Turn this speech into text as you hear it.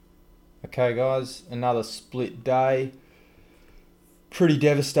Okay, guys, another split day. Pretty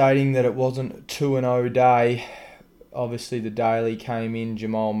devastating that it wasn't a 2-0 day. Obviously, the daily came in.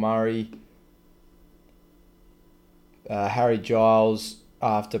 Jamal Murray, Harry Giles,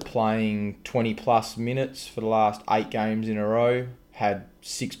 after playing 20 plus minutes for the last 8 games in a row, had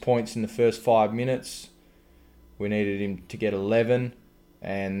 6 points in the first 5 minutes. We needed him to get 11,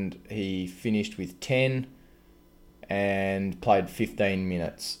 and he finished with 10 and played 15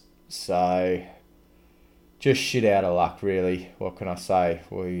 minutes. So, just shit out of luck, really. What can I say?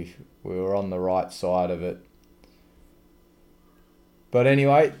 We were on the right side of it. But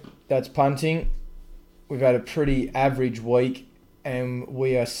anyway, that's punting. We've had a pretty average week, and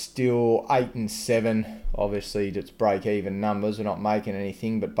we are still 8-7. Obviously, it's break-even numbers. We're not making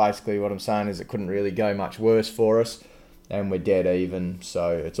anything, but basically what I'm saying is it couldn't really go much worse for us, and we're dead even.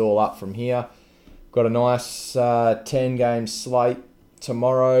 So it's all up from here. Got a nice 10-game slate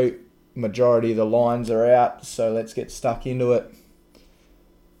tomorrow. Majority of the lines are out, so let's get stuck into it.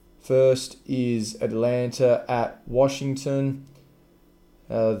 First is Atlanta at Washington.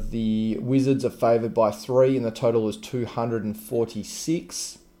 The Wizards are favoured by 3, and the total is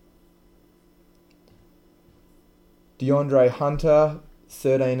 246. DeAndre Hunter,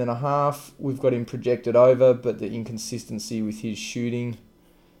 13.5. We've got him projected over, but the inconsistency with his shooting.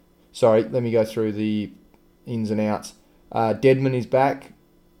 Sorry, let me go through the ins and outs. Deadman is back,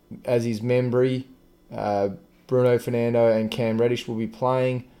 as is Membry. Bruno Fernando and Cam Reddish will be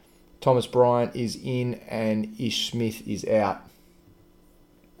playing. Thomas Bryant is in, and Ish Smith is out.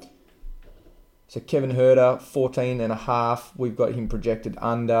 So Kevin Huerter, 14.5. We've got him projected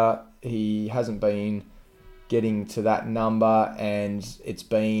under. He hasn't been getting to that number, and it's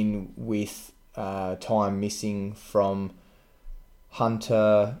been with time missing from from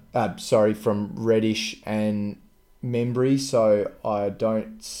Reddish and Membry. So I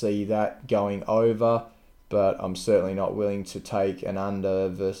don't see that going over, but I'm certainly not willing to take an under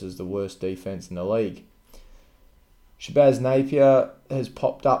versus the worst defense in the league. Shabazz Napier has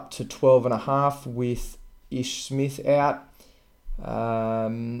popped up to 12.5 with Ish Smith out.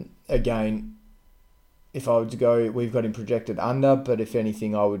 Again, if I were to go, we've got him projected under, but if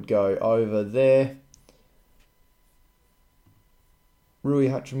anything, I would go over there. Rui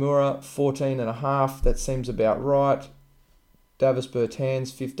Hachimura, 14.5. That seems about right. Davis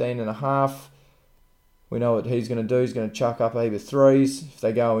Bertans, 15.5. We know what he's going to do. He's going to chuck up a heap of threes. If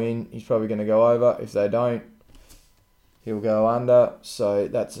they go in, he's probably going to go over. If they don't, he'll go under. So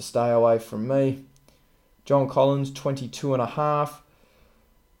that's a stay away from me. John Collins,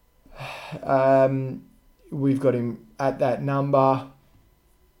 22.5. We've got him at that number.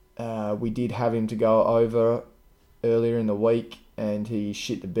 We did have him to go over earlier in the week, and he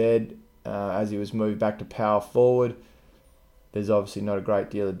shit the bed as he was moved back to power forward. There's obviously not a great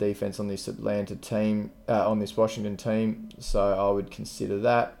deal of defense on this Atlanta team, on this Washington team, so I would consider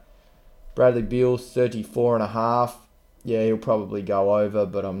that. Bradley Beal, 34.5. Yeah, he'll probably go over,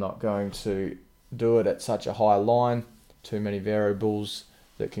 but I'm not going to do it at such a high line. Too many variables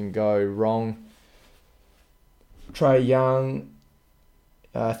that can go wrong. Trae Young,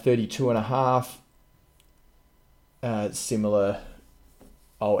 32.5. Similar,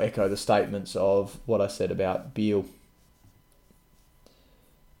 I'll echo the statements of what I said about Beal.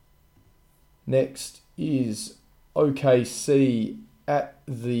 Next is OKC at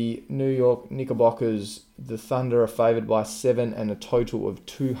the New York Knickerbockers. The Thunder are favoured by 7 and a total of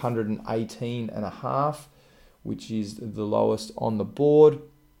 218.5, which is the lowest on the board.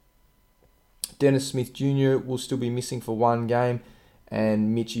 Dennis Smith Jr. will still be missing for 1 game,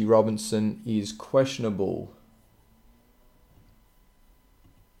 and Mitchie Robinson is questionable.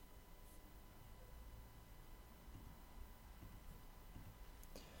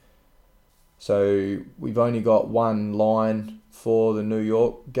 So we've only got one line for the New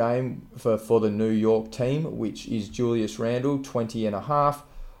York game, for the New York team, which is Julius Randle, 20.5.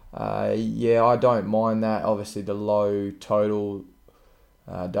 Yeah, I don't mind that. Obviously, the low total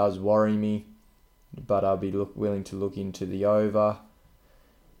does worry me, but I'll be willing to look into the over.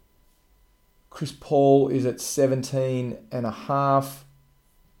 Chris Paul is at 17.5.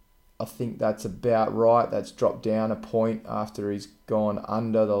 I think that's about right. That's dropped down a point after he's gone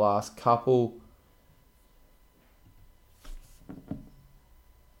under the last couple.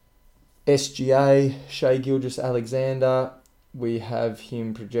 SGA, Shai Gilgeous-Alexander, we have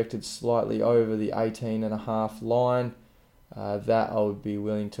him projected slightly over the 18.5 line. That I would be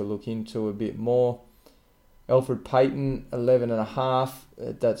willing to look into a bit more. Elfrid Payton,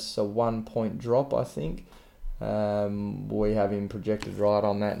 11.5. That's a 1 point drop, I think. We have him projected right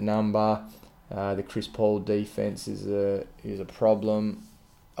on that number. The Chris Paul defense is a problem.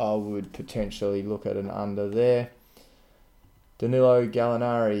 I would potentially look at an under there. Danilo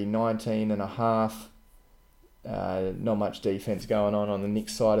Gallinari, 19.5. Not much defense going on the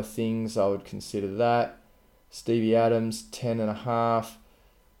Knicks side of things. I would consider that. Stevie Adams, 10.5.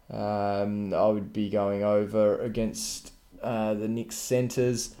 I would be going over against the Knicks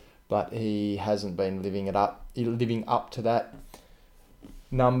centres, but he hasn't been living up to that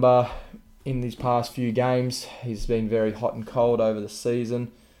number in these past few games. He's been very hot and cold over the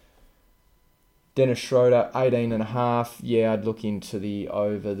season. Dennis Schroeder, 18.5. Yeah, I'd look into the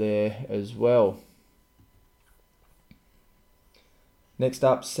over there as well. Next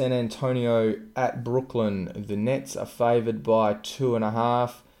up, San Antonio at Brooklyn. The Nets are favoured by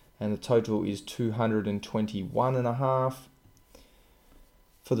 2.5, and the total is 221.5.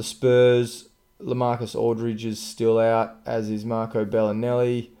 For the Spurs, LaMarcus Aldridge is still out, as is Marco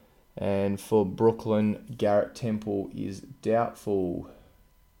Bellinelli. And for Brooklyn, Garrett Temple is doubtful.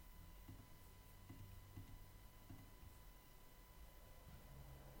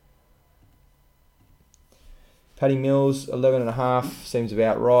 Paddy Mills, 11.5, seems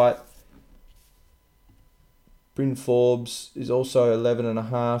about right. Bryn Forbes is also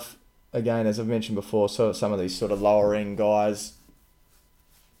 11.5. Again, as I've mentioned before, so some of these sort of lower end guys,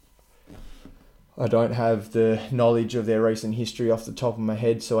 I don't have the knowledge of their recent history off the top of my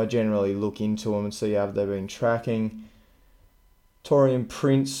head, so I generally look into them and see how they've been tracking. Taurean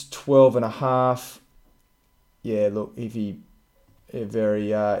Prince, 12.5. Yeah, look, if he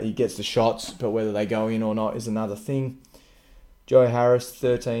gets the shots, but whether they go in or not is another thing. Joe Harris,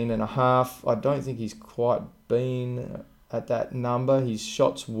 13.5. I don't think he's quite been at that number. His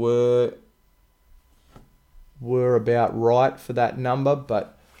shots were about right for that number,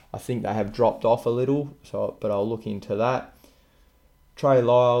 but I think they have dropped off a little. But I'll look into that. Trey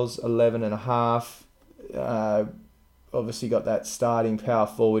Lyles, 11.5. Obviously got that starting power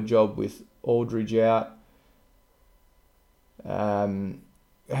forward job with Aldridge out. Had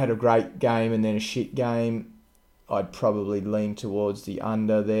a great game and then a shit game. I'd probably lean towards the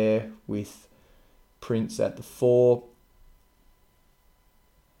under there with Prince at the 4.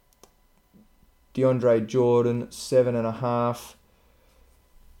 DeAndre Jordan, 7.5.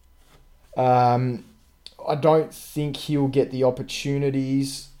 I don't think he'll get the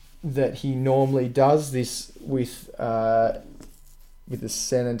opportunities that he normally does. This with the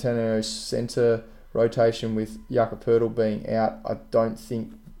San Antonio center rotation with Jakob Poeltl being out. I don't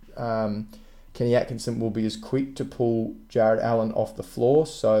think Kenny Atkinson will be as quick to pull Jared Allen off the floor.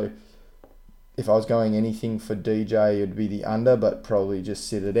 So if I was going anything for DJ, it'd be the under, but probably just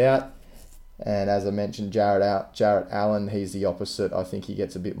sit it out. And as I mentioned, Jarrett Allen, he's the opposite. I think he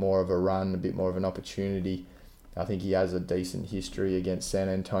gets a bit more of a run, a bit more of an opportunity. I think he has a decent history against San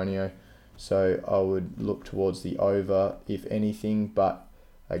Antonio. So I would look towards the over, if anything. But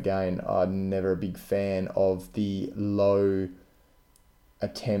again, I'm never a big fan of the low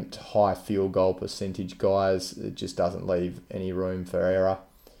attempt, high field goal percentage guys. It just doesn't leave any room for error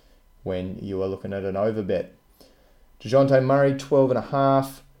when you are looking at an over bet. DeJounte Murray,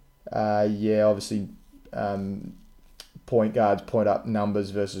 12.5. Obviously, point guards point up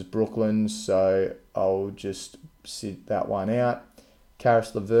numbers versus Brooklyn, so I'll just sit that one out.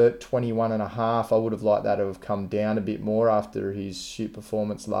 Karis LeVert, 21.5. I would have liked that to have come down a bit more after his shit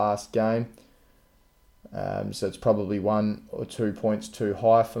performance last game. So it's probably 1 or 2 points too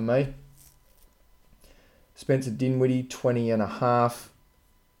high for me. Spencer Dinwiddie, 20.5.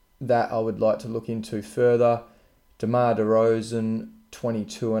 That I would like to look into further. DeMar DeRozan,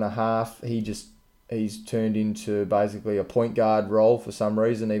 22.5. He's turned into basically a point guard role for some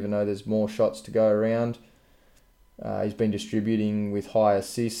reason, even though there's more shots to go around. He's been distributing with high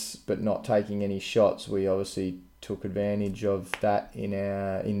assists, but not taking any shots. We obviously took advantage of that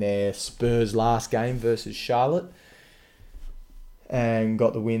in their Spurs last game versus Charlotte, and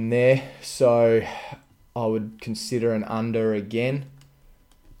got the win there. So I would consider an under again,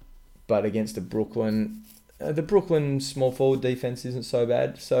 but against the Brooklyn small forward defense isn't so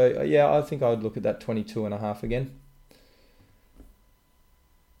bad. So I think I would look at that 22.5 again.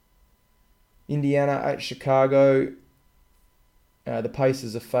 Indiana at Chicago. The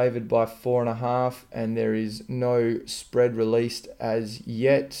Pacers are favoured by 4.5, and there is no spread released as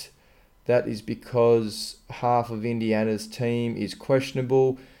yet. That is because half of Indiana's team is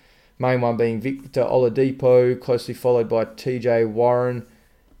questionable. Main one being Victor Oladipo, closely followed by TJ Warren,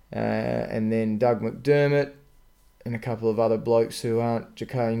 and then Doug McDermott, and a couple of other blokes who aren't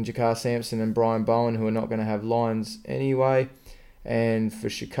Jakar Sampson and Brian Bowen, who are not going to have lines anyway. And for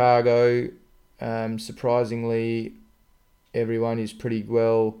Chicago, surprisingly, everyone is pretty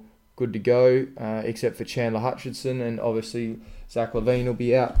well good to go, except for Chandler Hutchinson, and obviously Zach Levine will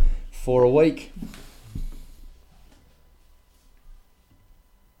be out for a week.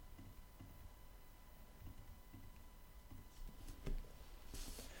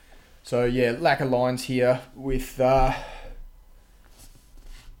 So yeah, lack of lines here with those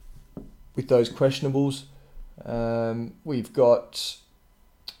questionables. We've got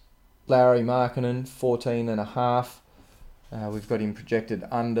Larry Markkinen, 14.5. We've got him projected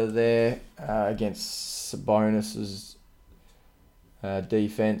under there against Sabonis's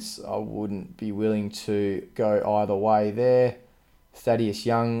defense. I wouldn't be willing to go either way there. Thaddeus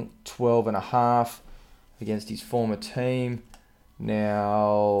Young, 12.5 against his former team.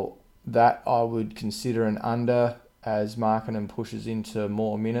 Now, that I would consider an under as Markkinen pushes into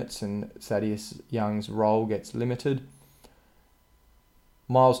more minutes and Thaddeus Young's role gets limited.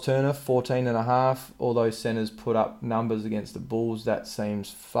 Miles Turner, 14.5. All those centres put up numbers against the Bulls. That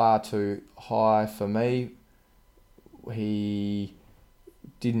seems far too high for me. He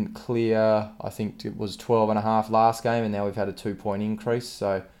didn't clear, I think it was 12.5 last game, and now we've had a 2-point increase.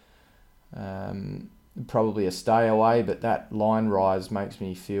 So probably a stay away, but that line rise makes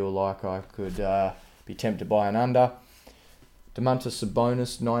me feel like I could be tempted by an under. Domantas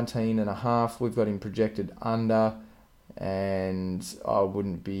Sabonis, 19.5. We've got him projected under, and I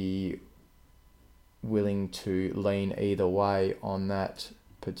wouldn't be willing to lean either way on that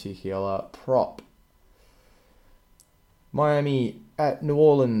particular prop. Miami at New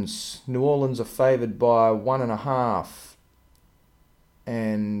Orleans. New Orleans are favoured by 1.5,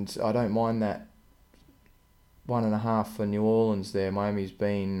 and I don't mind that 1.5 for New Orleans there. Miami's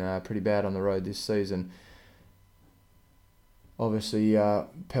been pretty bad on the road this season. Obviously,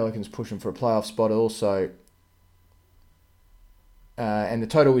 Pelicans pushing for a playoff spot also. And the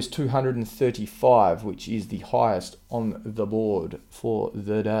total is 235, which is the highest on the board for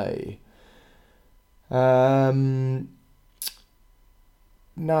the day.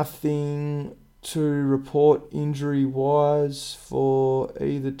 Nothing to report injury-wise for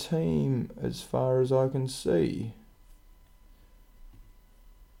either team as far as I can see.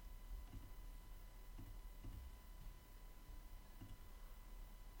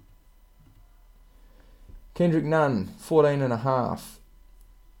 Kendrick Nunn, 14.5.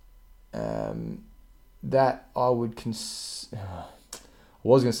 That I would I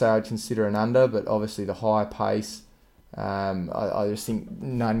was going to say I'd consider an under, but obviously the high pace. I just think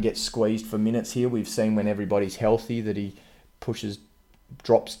Nunn gets squeezed for minutes here. We've seen when everybody's healthy that he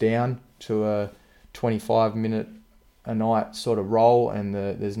drops down to a 25-minute a night sort of role, and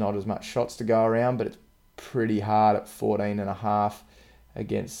there's not as much shots to go around, but it's pretty hard at 14.5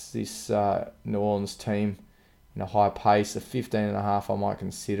 against this New Orleans team in a high pace. A 15.5 I might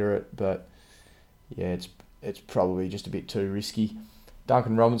consider it, but yeah, it's probably just a bit too risky.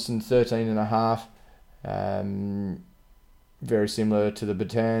 Duncan Robinson, 13.5. Very similar to the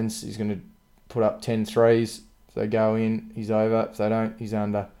Bertans. He's going to put up 10 threes. If they go in, he's over. If they don't, he's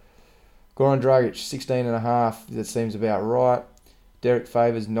under. Goran Dragic, 16.5. That seems about right. Derek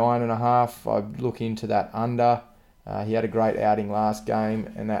Favors, 9.5. I'd look into that under. He had a great outing last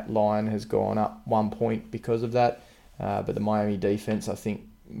game, and that line has gone up 1 point because of that. But the Miami defense, I think,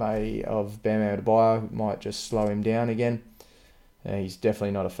 of Bam Adebayo might just slow him down again. He's definitely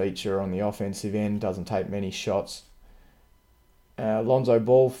not a feature on the offensive end. Doesn't take many shots. Lonzo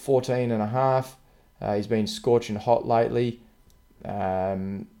Ball, 14.5. He's been scorching hot lately.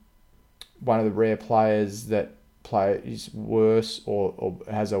 One of the rare players that plays worse or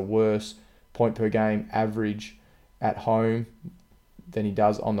has a worse point per game average at home than he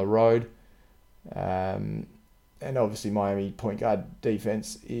does on the road. And obviously Miami point guard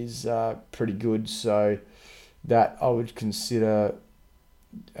defense is pretty good, so that I would consider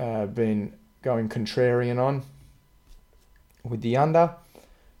going contrarian on. With the under,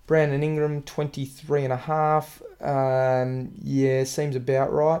 Brandon Ingram, 23.5. Yeah, seems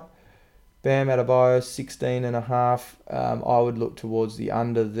about right. Bam Adebayo, 16.5. I would look towards the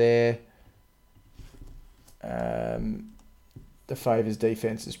under there. The Favors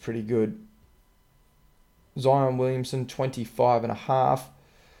defense is pretty good. Zion Williamson,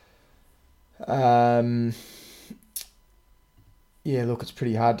 25.5. Yeah, look, it's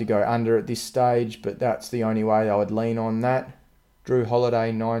pretty hard to go under at this stage, but that's the only way I would lean on that. Drew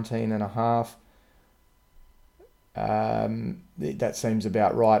Holiday, 19.5. That seems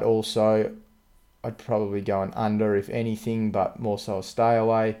about right also. I'd probably go an under if anything, but more so a stay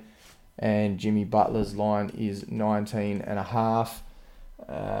away. And Jimmy Butler's line is 19.5.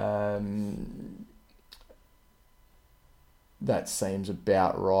 That seems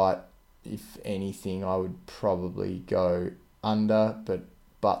about right. If anything, I would probably go under, but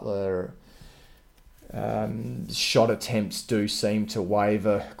Butler Shot attempts do seem to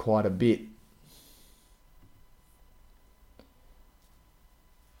waver quite a bit.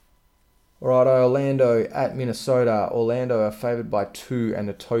 Alright, Orlando at Minnesota. Orlando are favoured by 2 and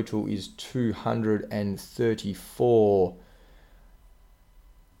the total is 234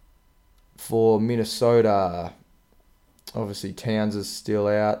 for Minnesota. Obviously, Towns is still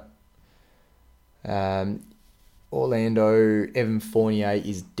out. Orlando, Evan Fournier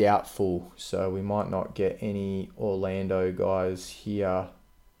is doubtful, so we might not get any Orlando guys here.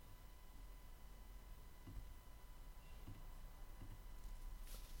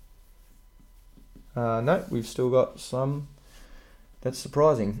 No, we've still got some. That's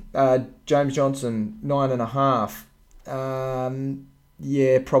surprising. James Johnson, 9.5.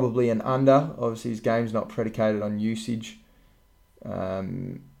 Yeah, probably an under. Obviously, his game's not predicated on usage.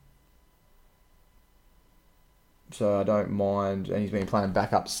 So I don't mind. And he's been playing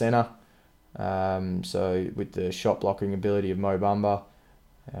backup centre. So with the shot blocking ability of Mo Bamba,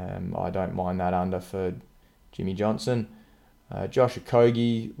 I don't mind that under for Jimmy Johnson. Josh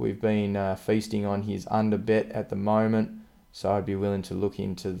Okogie, we've been feasting on his under bet at the moment, so I'd be willing to look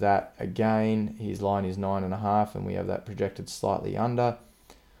into that again. His line is 9.5, and we have that projected slightly under.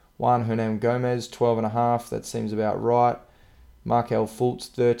 Juan Hernan Gomez, 12.5, that seems about right. Markel Fultz,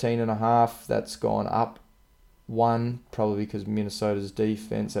 13.5, that's gone up 1, probably because Minnesota's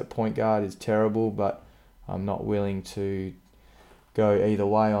defense at point guard is terrible, but I'm not willing to go either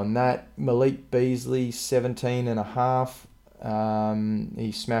way on that. Malik Beasley, 17.5.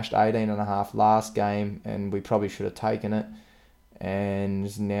 He smashed 18.5 last game, and we probably should have taken it.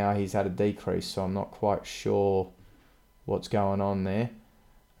 And now he's had a decrease, so I'm not quite sure what's going on there.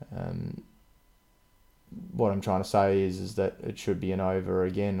 What I'm trying to say is that it should be an over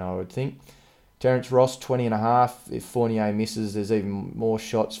again, I would think. Terrence Ross, 20.5. If Fournier misses, there's even more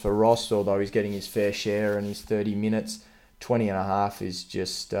shots for Ross, although he's getting his fair share in his 30 minutes. 20.5 is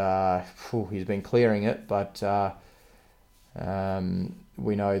just, he's been clearing it, but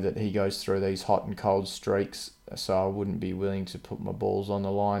we know that he goes through these hot and cold streaks, so I wouldn't be willing to put my balls on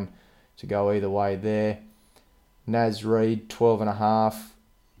the line to go either way there. Naz Reid, 12.5.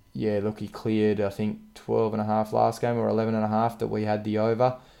 Yeah, look, he cleared, I think, 12.5 last game or 11.5 that we had the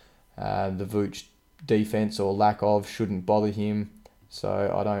over. The Vooch defense or lack of shouldn't bother him,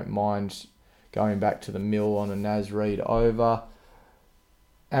 so I don't mind going back to the mill on a Naz Reid over.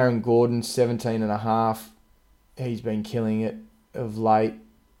 Aaron Gordon, 17.5. He's been killing it of late.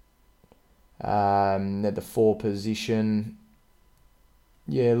 At the 4 position.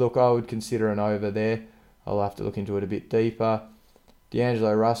 Yeah, look, I would consider an over there. I'll have to look into it a bit deeper.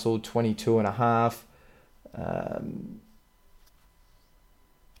 D'Angelo Russell, 22.5.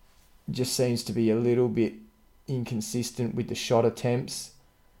 Just seems to be a little bit inconsistent with the shot attempts.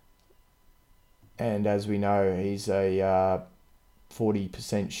 And as we know, he's a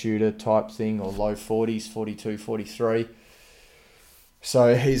 40% shooter type thing, or low 40s, 42, 43.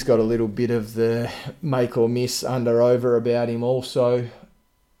 So he's got a little bit of the make or miss under over about him also.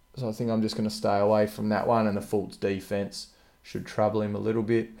 So I think I'm just going to stay away from that one, and the Fultz defense should trouble him a little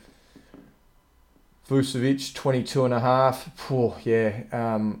bit. Vucevic, 22.5. Yeah,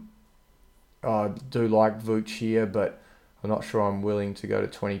 I do like Vooch here, but I'm not sure I'm willing to go to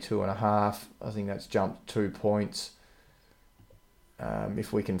 22.5. I think that's jumped 2 points.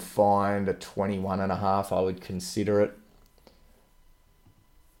 If we can find a 21.5, I would consider it.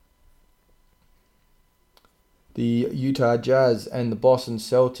 The Utah Jazz and the Boston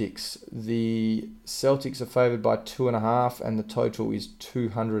Celtics. The Celtics are favoured by 2.5, and the total is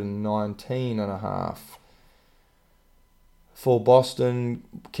 219.5. For Boston,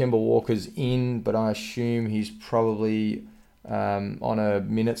 Kemba Walker's in, but I assume he's probably on a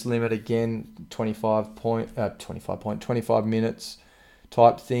minutes limit again, 25 minutes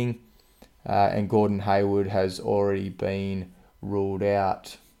type thing. And Gordon Hayward has already been ruled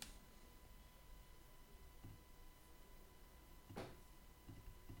out.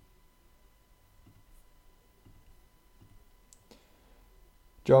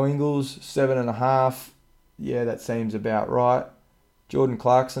 Joe Ingles, 7.5. Yeah, that seems about right. Jordan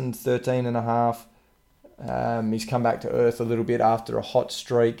Clarkson, 13.5. He's come back to earth a little bit after a hot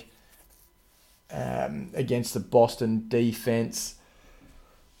streak against the Boston defense.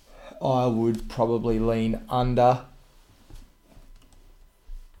 I would probably lean under.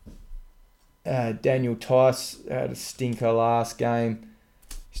 Daniel Tice had a stinker last game.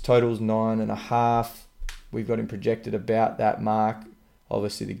 His total's 9.5. We've got him projected about that mark.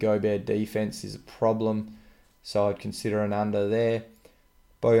 Obviously, the Gobert defense is a problem, so I'd consider an under there.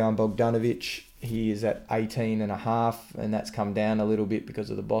 Bojan Bogdanovic, he is at 18.5, and that's come down a little bit because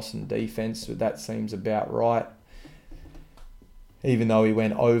of the Boston defense. So that seems about right. Even though he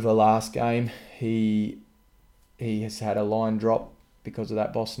went over last game, he has had a line drop because of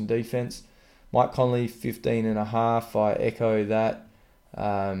that Boston defense. Mike Conley, 15.5. I echo that.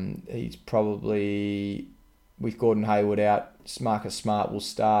 He's probably, with Gordon Hayward out, Marcus Smart will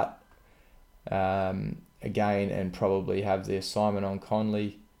start again and probably have the assignment on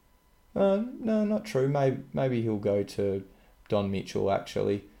Conley. No, not true. Maybe he'll go to Don Mitchell,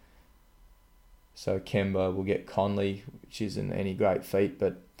 actually. So Kemba will get Conley, which isn't any great feat.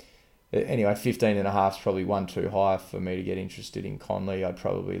 But anyway, 15.5 is probably one too high for me to get interested in Conley. I'd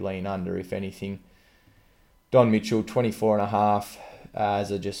probably lean under, if anything. Don Mitchell, 24.5.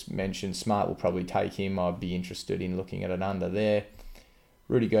 As I just mentioned, Smart will probably take him. I'd be interested in looking at an under there.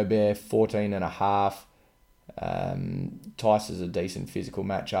 Rudy Gobert, 14.5. Tice is a decent physical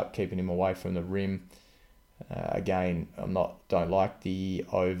matchup, keeping him away from the rim. Again, don't like the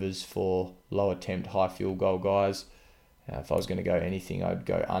overs for low attempt, high field goal guys. If I was going to go anything, I'd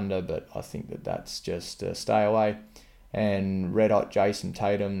go under, but I think that's just a stay away. And red hot Jason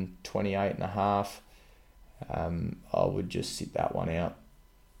Tatum, 28.5. I would just sit that one out.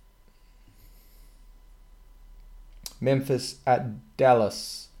 Memphis at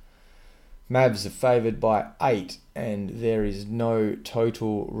Dallas. Mavs are favoured by 8, and there is no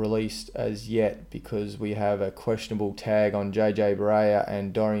total released as yet because we have a questionable tag on JJ Barea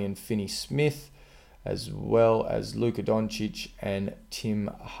and Dorian Finney-Smith, as well as Luka Doncic and Tim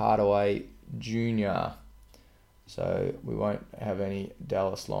Hardaway Jr. So we won't have any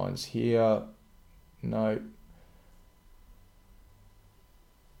Dallas lines here. No.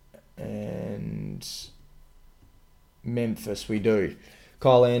 And Memphis we do.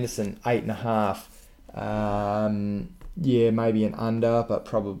 Kyle Anderson, 8.5. Maybe an under, but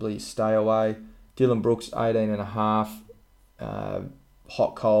probably stay away. Dylan Brooks, 18.5.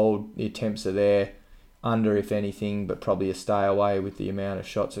 Hot, cold, the attempts are there. Under, if anything, but probably a stay away with the amount of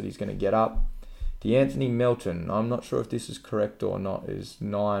shots that he's going to get up. DeAnthony Melton, I'm not sure if this is correct or not, is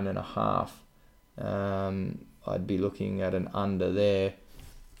 9.5. I'd be looking at an under there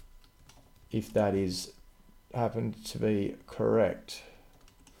if that is happened to be correct.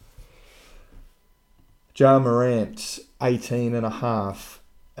 Ja Morant, 18.5.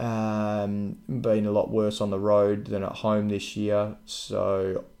 Been a lot worse on the road than at home this year,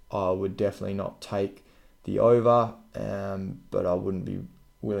 so I would definitely not take the over, but I wouldn't be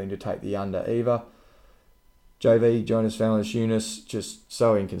willing to take the under either. JV, Jonas Valanciunas, just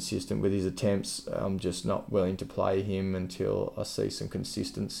so inconsistent with his attempts. I'm just not willing to play him until I see some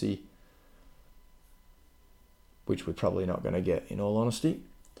consistency, which we're probably not going to get, in all honesty.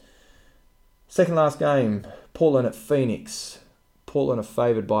 Second last game, Portland at Phoenix. Portland are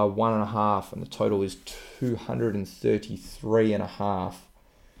favoured by 1.5, and the total is 233.5.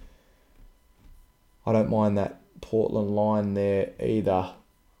 I don't mind that Portland line there either,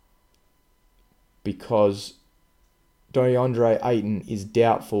 because DeAndre Ayton is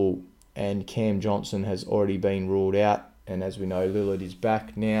doubtful and Cam Johnson has already been ruled out. And as we know, Lillard is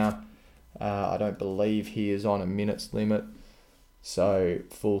back now. I don't believe he is on a minutes limit. So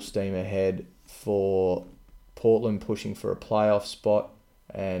full steam ahead for Portland, pushing for a playoff spot,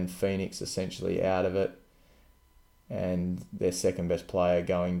 and Phoenix essentially out of it. And their second best player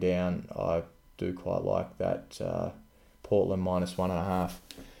going down. I do quite like that. Portland minus 1.5.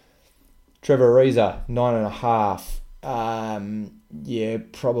 Trevor Ariza,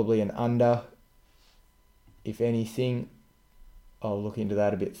 9.5. Probably an under. If anything, I'll look into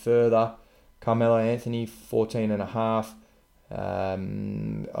that a bit further. Carmelo Anthony, 14.5.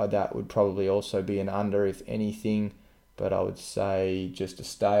 That would probably also be an under, if anything, but I would say just to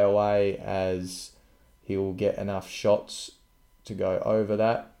stay away, as he will get enough shots to go over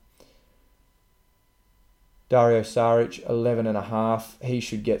that. Dario Saric, 11.5. He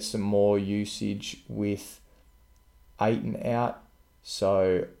should get some more usage with Ayton out,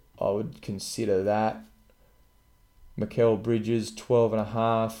 so I would consider that. Mikal Bridges,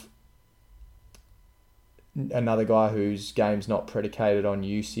 12.5. Another guy whose game's not predicated on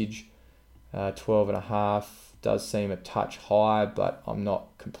usage. 12.5 does seem a touch high, but I'm not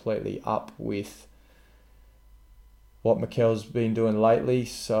completely up with what Mikel's been doing lately,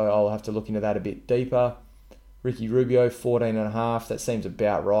 so I'll have to look into that a bit deeper. Ricky Rubio, 14.5. That seems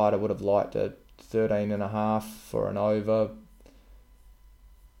about right. I would have liked a 13.5 for an over.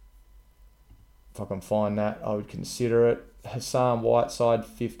 If I can find that, I would consider it. Hassan Whiteside,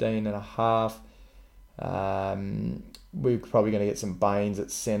 15.5. We're probably going to get some Baines at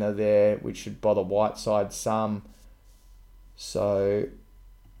centre there, which should bother Whiteside some. So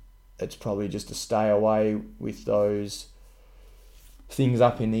it's probably just to stay away with those things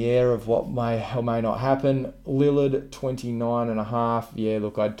up in the air of what may or may not happen. Lillard 29.5. Yeah,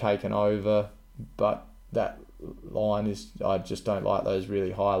 look, I'd taken over, but that line is, I just don't like those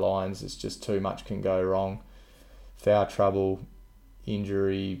really high lines. It's just too much can go wrong. Foul trouble,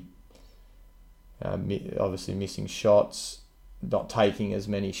 injury, obviously missing shots, not taking as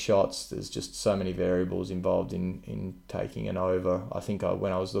many shots. There's just so many variables involved in taking an over. I think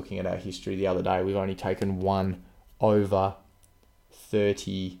when I was looking at our history the other day, we've only taken one over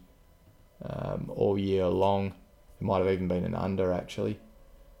 30 all year long. It might have even been an under, actually.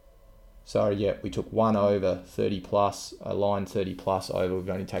 So yeah, we took one over 30 plus, a line 30 plus over. We've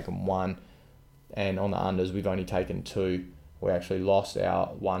only taken one, and on the unders we've only taken two. We actually lost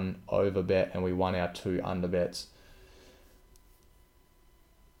our one over bet and we won our two under bets.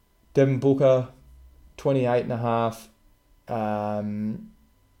 Devin Booker 28.5.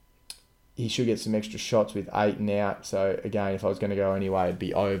 He should get some extra shots with 8 and out. So again, if I was going to go anyway, it'd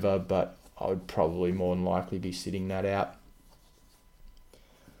be over, but I would probably more than likely be sitting that out.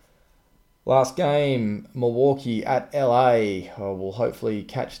 Last game, Milwaukee at LA. We'll hopefully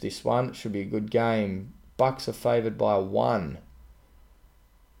catch this one. It should be a good game. Bucks are favoured by 1.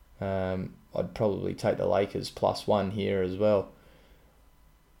 I'd probably take the Lakers +1 here as well,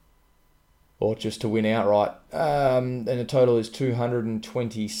 or just to win outright. And the total is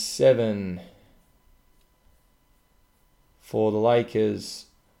 227 for the Lakers.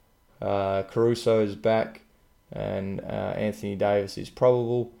 Caruso is back, and Anthony Davis is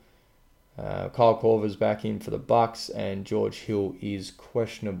probable. Kyle Korver's back in for the Bucks, and George Hill is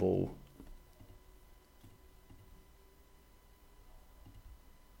questionable.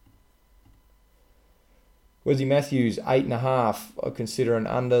 Wesley Matthews 8.5. I consider an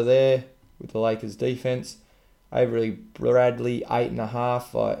under there with the Lakers defense. Avery Bradley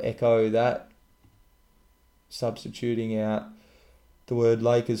 8.5. I echo that. Substituting out the word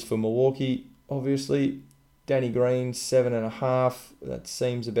Lakers for Milwaukee, obviously. Danny Green 7.5. That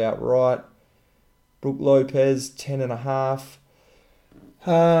seems about right. Brook Lopez 10.5.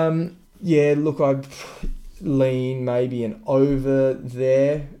 Yeah, look, I'd lean maybe an over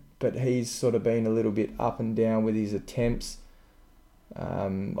there, but he's sort of been a little bit up and down with his attempts.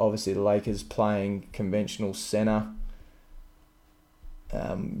 Obviously, the Lakers playing conventional center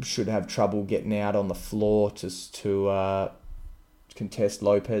should have trouble getting out on the floor to contest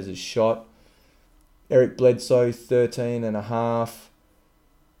Lopez's shot. Eric Bledsoe 13.5.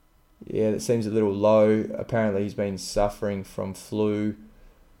 Yeah, that seems a little low. Apparently, he's been suffering from flu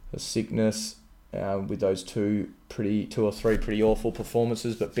or sickness with those two or three pretty awful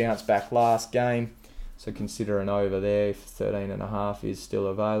performances, but bounced back last game. So consider an over there if 13.5 is still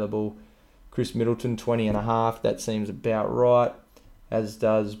available. Chris Middleton 20.5. That seems about right. As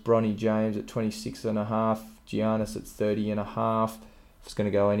does Bronny James at 26.5. Giannis at 30.5. If it's going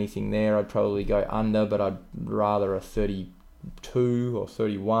to go anything there, I'd probably go under, but I'd rather a 32 or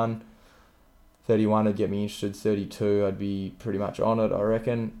 31. 31 would get me interested. 32, I'd be pretty much on it, I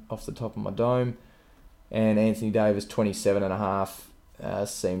reckon, off the top of my dome. And Anthony Davis, 27.5,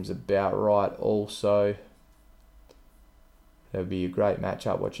 seems about right also. That would be a great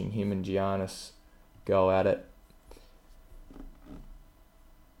matchup watching him and Giannis go at it.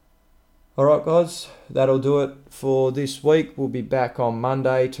 Alright guys, that'll do it for this week. We'll be back on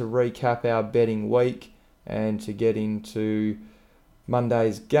Monday to recap our betting week and to get into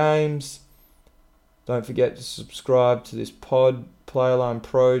Monday's games. Don't forget to subscribe to this pod, Playalign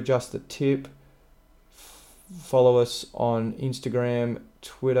Pro, just a tip. Follow us on Instagram,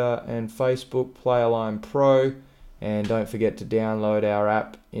 Twitter and Facebook, Playalign Pro. And don't forget to download our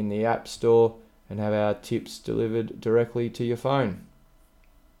app in the App Store and have our tips delivered directly to your phone.